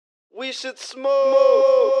We should smoke.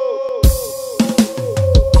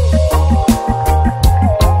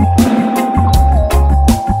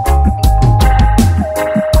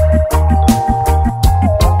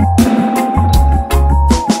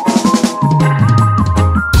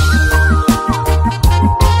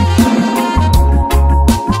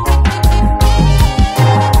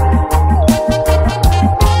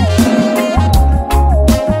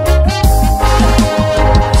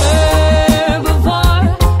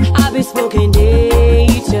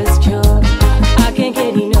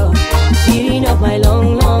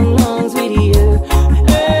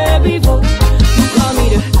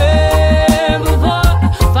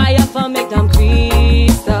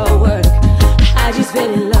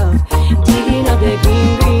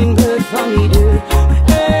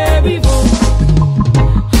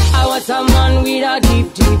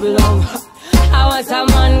 I want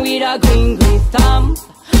someone with a green thumb.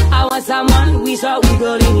 I want someone with a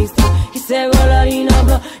wiggle in his thumb. He said, roll it in a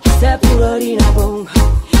bone. He said, put it in a bone.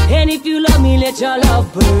 And if you love me, let your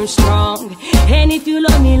love burn strong. And if you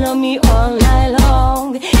love me all night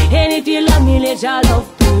long. And if you love me, let your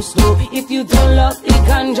love burn slow. If you don't love the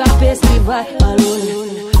ganja festival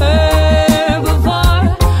alone.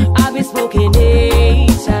 Herbivore, I've been smoking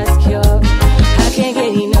nature's cure. I can't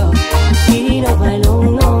get enough, beating up my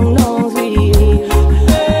long lungs with the air.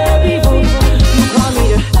 Herbivore, you call me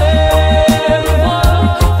the herbivore.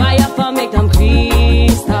 Fire for make them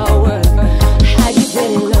crystal work. I just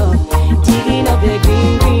fell in love, digging up the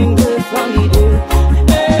green bird from the dirt.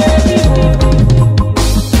 Herbivore,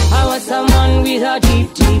 I want someone with a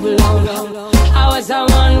deep lung. I want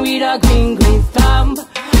someone with a green thumb.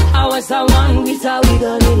 I want someone with a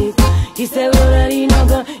wiggle in it. He said, put it in a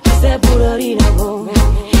gun. He said, put it in a gun.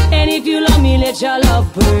 And if you love me, let your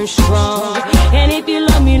love burn strong. And if you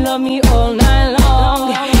love me all night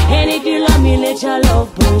long. And if you love me, let your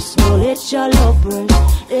love burn slow. Let your love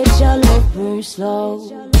burn slow.